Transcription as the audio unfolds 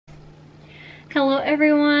Hello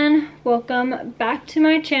everyone, welcome back to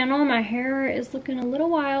my channel. My hair is looking a little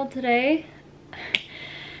wild today.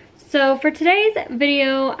 So for today's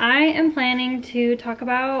video, I am planning to talk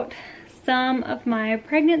about some of my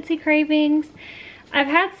pregnancy cravings. I've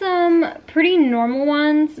had some pretty normal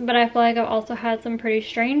ones, but I feel like I've also had some pretty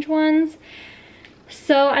strange ones.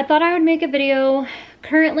 So I thought I would make a video.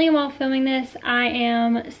 Currently, while filming this, I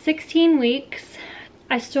am 16 weeks.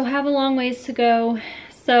 I still have a long ways to go.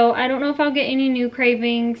 So I don't know if I'll get any new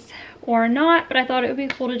cravings or not, but I thought it would be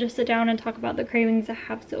cool to just sit down and talk about the cravings I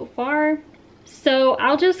have so far. So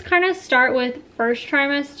I'll just kind of start with first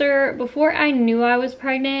trimester. Before I knew I was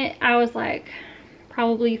pregnant, I was like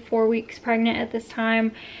probably 4 weeks pregnant at this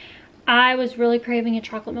time. I was really craving a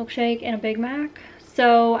chocolate milkshake and a Big Mac.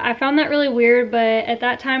 So I found that really weird, but at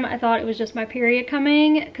that time I thought it was just my period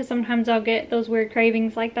coming, because sometimes I'll get those weird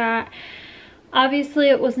cravings like that. Obviously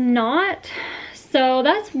it was not. So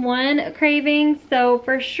that's one craving. So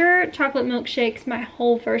for sure, chocolate milkshakes. My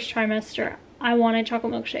whole first trimester, I wanted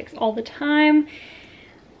chocolate milkshakes all the time.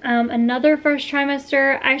 Another first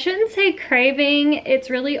trimester, I shouldn't say craving, it's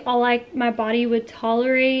really all like my body would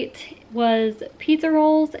tolerate, was pizza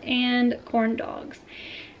rolls and corn dogs.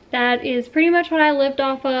 That is pretty much what I lived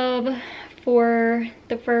off of for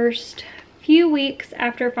the first few weeks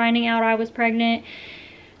after finding out I was pregnant.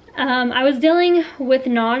 I was dealing with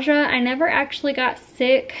nausea. I never actually got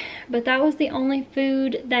sick, but that was the only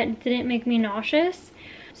food that didn't make me nauseous.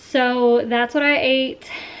 So that's what I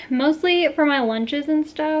ate, mostly for my lunches and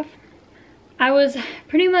stuff. I was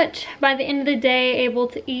pretty much, by the end of the day, able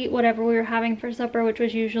to eat whatever we were having for supper, which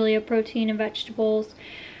was usually a protein and vegetables.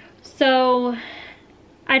 So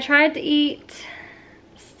I tried to eat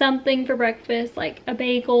something for breakfast, like a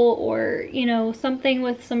bagel or, you know, something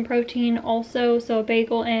with some protein also. So a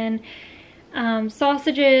bagel and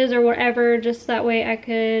sausages or whatever, just that way I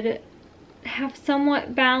could have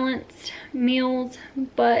somewhat balanced meals,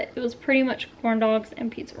 but it was pretty much corn dogs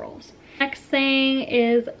and pizza rolls. Next thing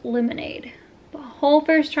is lemonade. The whole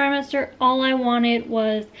first trimester, all I wanted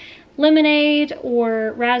was lemonade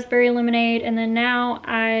or raspberry lemonade, and then now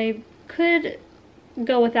I could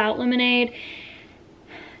go without lemonade.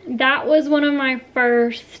 That was one of my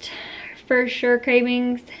first for sure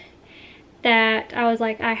cravings that I was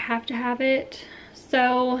like, I have to have it.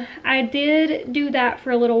 So I did do that for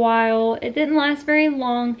a little while. It didn't last very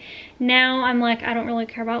long. Now I'm like, I don't really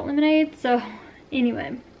care about lemonade. So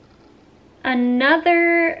anyway,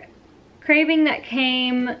 another craving that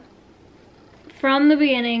came from the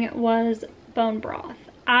beginning was bone broth.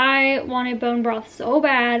 I wanted bone broth so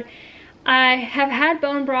bad. I have had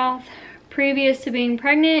bone broth previous to being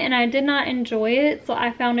pregnant and I did not enjoy it, so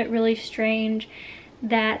I found it really strange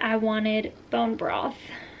that I wanted bone broth.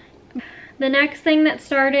 The next thing that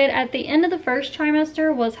started at the end of the first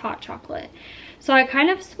trimester was hot chocolate. So I kind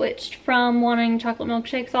of switched from wanting chocolate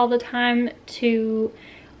milkshakes all the time to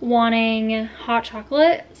wanting hot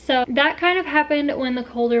chocolate. So that kind of happened when the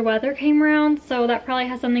colder weather came around, so that probably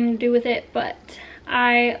has something to do with it, but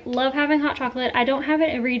I love having hot chocolate. I don't have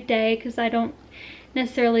it every day because I don't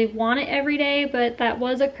necessarily want it every day, but that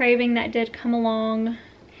was a craving that did come along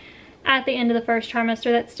at the end of the first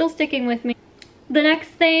trimester that's still sticking with me. The next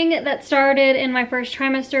thing that started in my first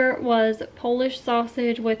trimester was Polish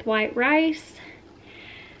sausage with white rice,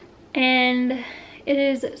 and it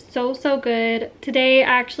is so good. Today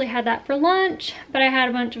I actually had that for lunch, but I had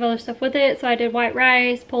a bunch of other stuff with it, so I did white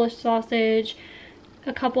rice, Polish sausage,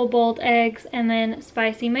 a couple boiled eggs, and then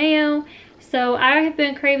spicy mayo. So I have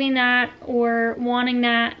been craving that or wanting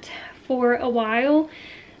that for a while.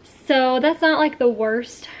 So that's not like the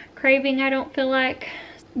worst craving, I don't feel like.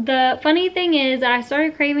 The funny thing is I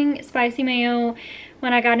started craving spicy mayo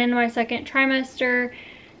when I got into my second trimester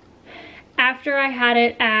after I had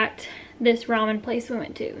it at this ramen place we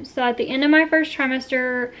went to. So at the end of my first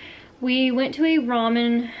trimester, we went to a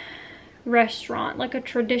ramen restaurant, like a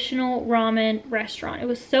traditional ramen restaurant. It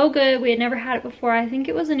was so good. We had never had it before. I think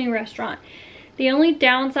it was a new restaurant. The only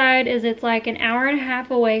downside is it's like an hour and a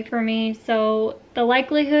half away from me, so the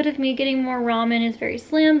likelihood of me getting more ramen is very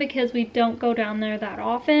slim because we don't go down there that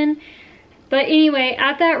often. But anyway,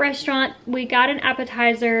 at that restaurant we got an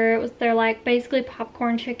appetizer. It was their like basically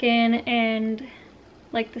popcorn chicken and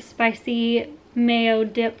like the spicy mayo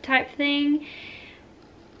dip type thing.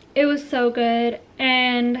 It was so good,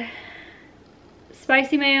 and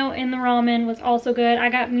spicy mayo in the ramen was also good. I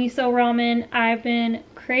got miso ramen. I've been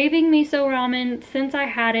craving miso ramen since I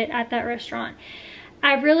had it at that restaurant.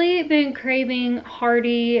 I've really been craving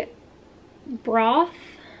hearty broth.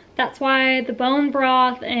 That's why the bone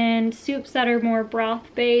broth and soups that are more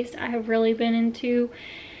broth based I have really been into.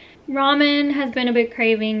 Ramen has been a big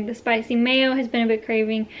craving. The spicy mayo has been a big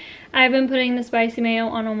craving. I've been putting the spicy mayo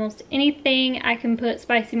on almost anything I can put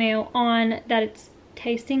spicy mayo on that it's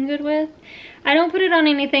tasting good with. I don't put it on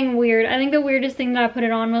anything weird. I think the weirdest thing that I put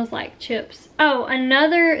it on was like chips. Oh,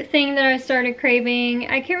 another thing that I started craving,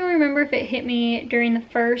 I can't really remember if it hit me during the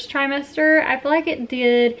first trimester. I feel like it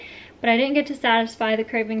did, but I didn't get to satisfy the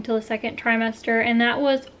craving till the second trimester, and that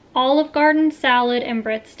was Olive Garden salad and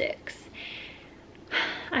breadsticks.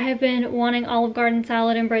 I have been wanting Olive Garden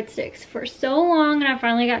salad and breadsticks for so long, and I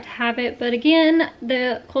finally got to have it. But again,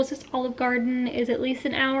 the closest Olive Garden is at least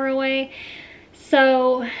an hour away,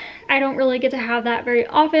 so I don't really get to have that very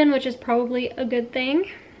often, which is probably a good thing.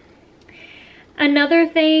 Another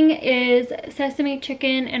thing is sesame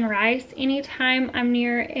chicken and rice. Anytime I'm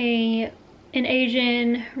near an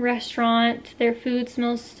Asian restaurant, their food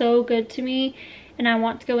smells so good to me, and I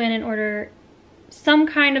want to go in and order some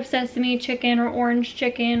kind of sesame chicken or orange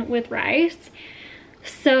chicken with rice.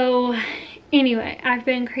 So anyway, I've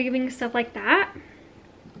been craving stuff like that.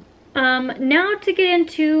 Now to get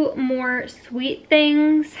into more sweet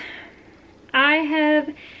things, I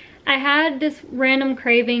had this random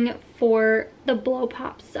craving for the blow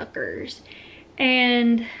pop suckers,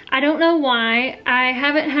 and I don't know why. I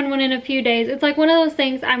haven't had one in a few days. It's like one of those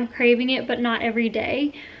things, I'm craving it but not every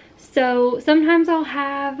day. So sometimes I'll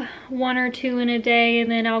have one or two in a day, and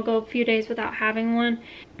then I'll go a few days without having one.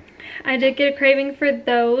 I did get a craving for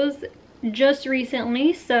those just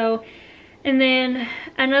recently. And then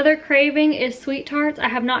another craving is sweet tarts. I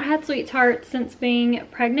have not had sweet tarts since being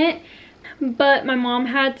pregnant, but my mom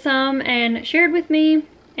had some and shared with me,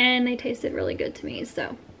 and they tasted really good to me.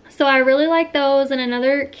 So I really like those. And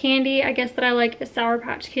another candy I guess that I like is Sour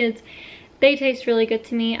Patch Kids. They taste really good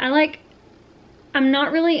to me. I'm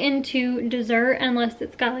not really into dessert unless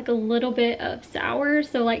it's got like a little bit of sour.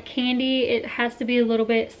 So like candy, it has to be a little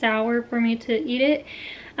bit sour for me to eat it.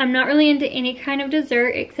 I'm not really into any kind of dessert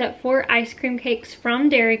except for ice cream cakes from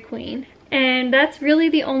Dairy Queen. And that's really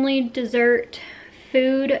the only dessert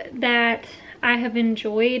food that I have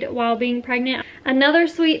enjoyed while being pregnant. Another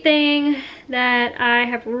sweet thing that I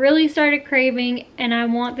have really started craving, and I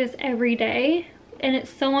want this every day, and it's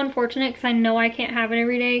so unfortunate because I know I can't have it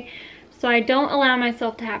every day, so I don't allow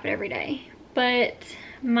myself to have it every day. But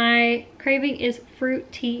my craving is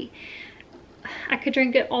fruit tea. I could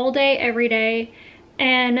drink it all day, every day.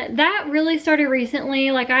 And that really started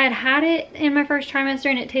recently. Like, I had it in my first trimester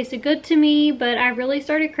and it tasted good to me, but I really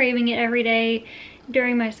started craving it every day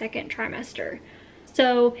during my second trimester.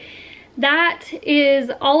 So that is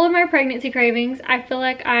all of my pregnancy cravings. I feel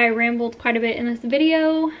like I rambled quite a bit in this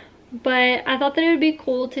video, but I thought that it would be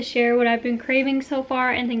cool to share what I've been craving so far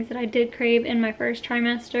and things that I did crave in my first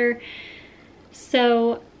trimester.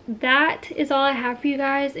 So that is all I have for you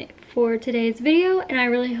guys for today's video, and I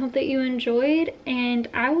really hope that you enjoyed, and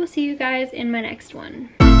I will see you guys in my next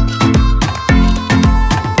one.